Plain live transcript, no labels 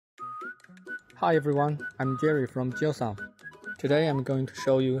Hi everyone, I'm Jerry from GS-100G. Today I'm going to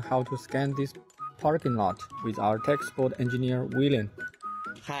show you how to scan this parking lot with our tech support engineer William.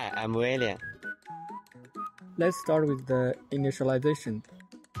 Hi, I'm William. Let's start with the initialization.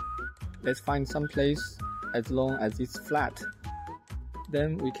 Let's find some place as long as it's flat.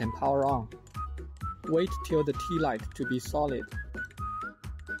 Then we can power on. Wait till the T light to be solid.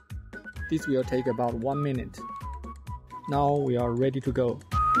 This will take about 1 minute. Now we are ready to go.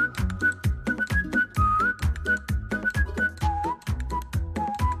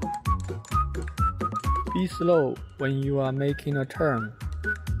 Be slow when you are making a turn.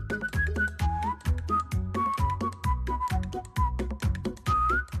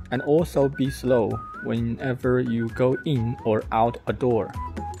 And also be slow whenever you go in or out a door.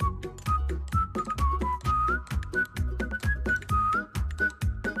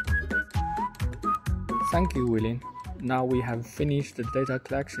 Thank you, William. Now we have finished the data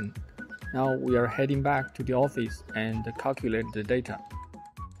collection. Now we are heading back to the office and calculate the data.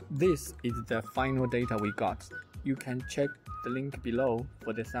 This is the final data we got. You can check the link below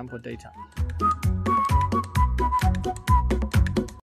for the sample data.